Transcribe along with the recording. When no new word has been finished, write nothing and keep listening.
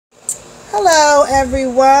Hello,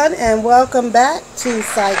 everyone, and welcome back to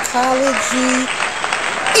Psychology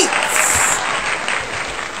Eats.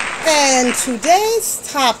 And today's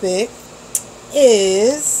topic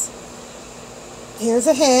is, here's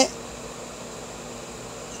a hint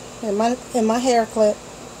in my hair clip,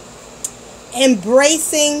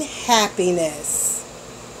 embracing happiness.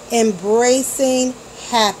 Embracing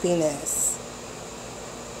happiness.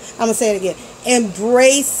 I'm going to say it again.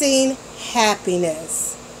 Embracing happiness.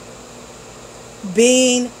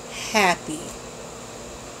 Being happy.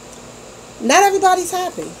 Not everybody's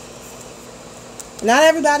happy. Not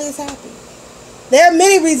everybody is happy. There are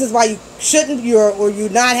many reasons why you shouldn't, or you're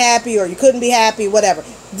not happy, or you couldn't be happy, whatever.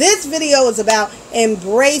 This video is about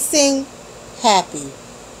embracing happy.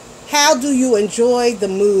 How do you enjoy the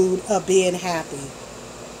mood of being happy?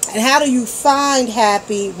 And how do you find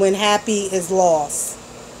happy when happy is lost?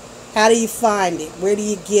 How do you find it? Where do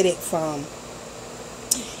you get it from?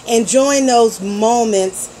 Enjoying those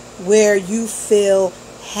moments where you feel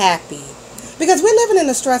happy. Because we're living in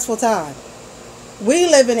a stressful time. We're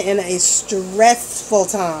living in a stressful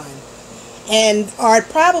time. And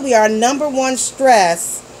probably our number one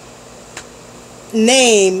stress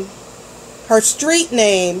name, her street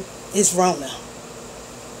name is Rona.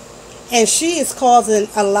 And she is causing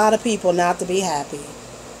a lot of people not to be happy.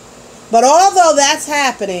 But although that's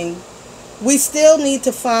happening, we still need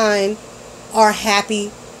to find our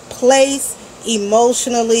happy place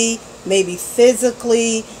emotionally, maybe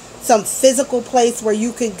physically, some physical place where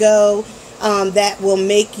you could go that will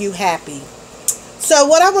make you happy. So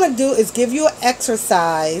what I want to do is give you an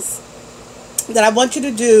exercise that I want you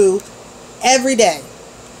to do every day.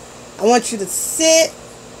 I want you to sit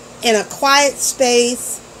in a quiet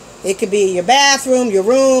space. It could be your bathroom, your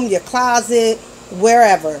room, your closet,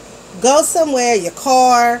 wherever. Go somewhere, your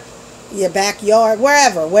car, your backyard,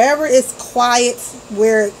 wherever it's quiet,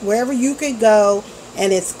 wherever you can go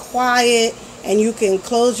and it's quiet and you can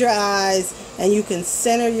close your eyes and you can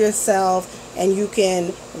center yourself and you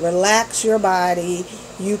can relax your body.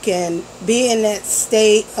 You can be in that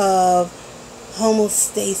state of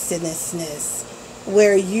homeostasis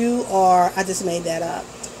where you are, I just made that up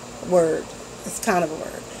word, it's kind of a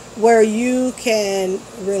word, where you can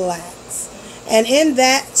relax. And in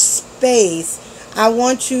that space, I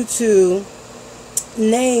want you to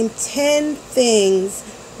name 10 things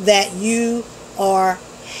that you are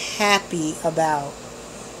happy about.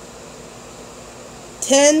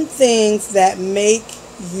 10 things that make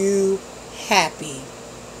you happy.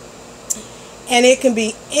 And it can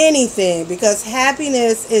be anything because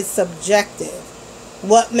happiness is subjective.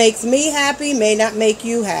 What makes me happy may not make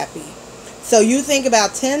you happy. So you think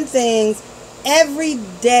about 10 things. Every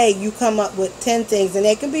day you come up with 10 things, and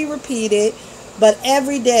they can be repeated, but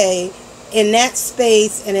every day in that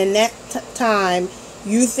space and in that time,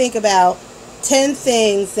 you think about 10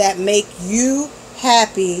 things that make you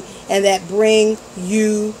happy and that bring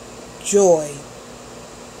you joy.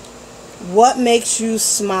 What makes you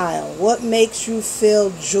smile? What makes you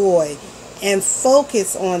feel joy? And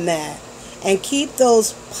focus on that. And keep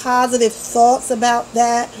those positive thoughts about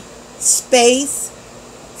that space.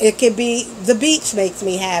 It could be the beach makes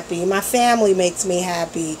me happy. My family makes me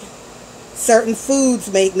happy. Certain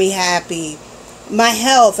foods make me happy. My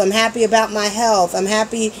health, I'm happy about my health. I'm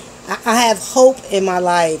happy, I have hope in my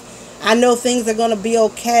life. I know things are going to be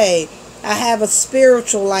okay. I have a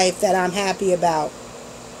spiritual life that I'm happy about.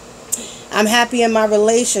 I'm happy in my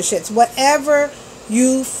relationships. Whatever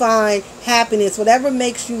you find happiness, whatever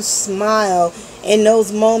makes you smile in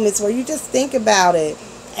those moments where you just think about it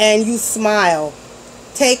and you smile.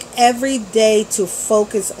 Take every day to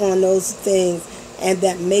focus on those things and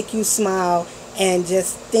that make you smile, and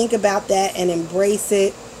just think about that and embrace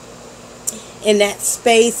it in that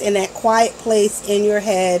space, in that quiet place in your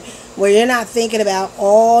head where you're not thinking about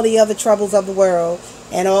all the other troubles of the world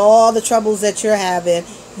and all the troubles that you're having.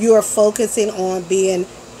 You are focusing on being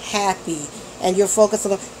happy, and you're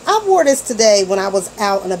focusing on, I wore this today when I was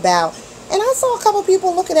out and about, and I saw a couple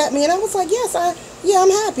people looking at me, and I was like, yes, I'm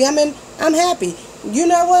happy. I'm happy. You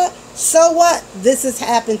know what? So what? This has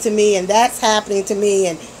happened to me, and that's happening to me,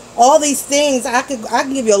 and all these things. I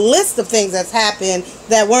can give you a list of things that's happened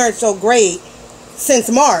that weren't so great since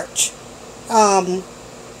March.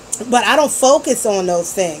 But I don't focus on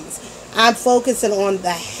those things. I'm focusing on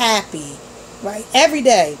the happy, right? Every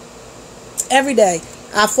day,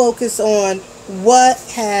 I focus on what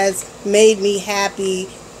has made me happy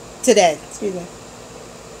today. Excuse me.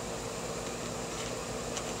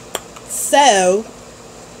 So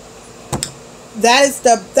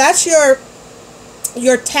that's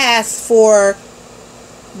your task for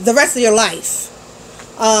the rest of your life.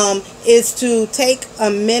 is to take a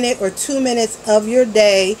minute or 2 minutes of your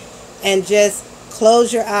day and just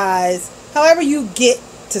close your eyes, however you get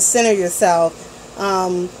to center yourself,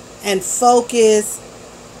 and focus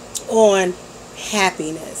on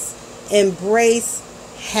happiness. Embrace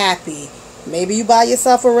happy. Maybe you buy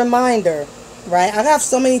yourself a reminder, right? I have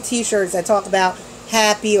so many t-shirts that talk about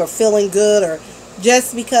happy or feeling good, or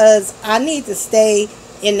just because I need to stay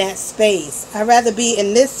in that space. I'd rather be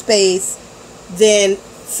in this space than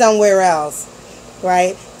somewhere else,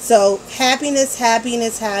 right? So happiness,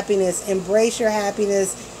 happiness, happiness. Embrace your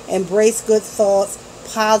happiness. Embrace good thoughts,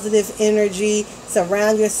 positive energy.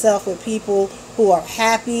 Surround yourself with people who are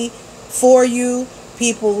happy for you,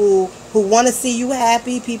 people who want to see you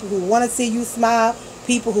happy, people who want to see you smile,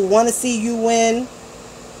 people who want to see you win.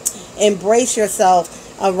 Embrace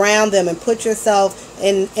yourself around them and put yourself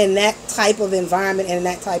in that type of environment and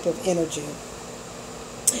that type of energy.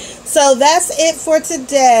 So that's it for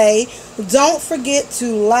today. Don't forget to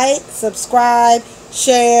like, subscribe,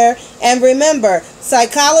 share, and remember,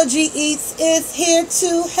 Psychology Eats is here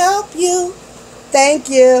to help you. Thank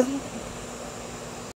you.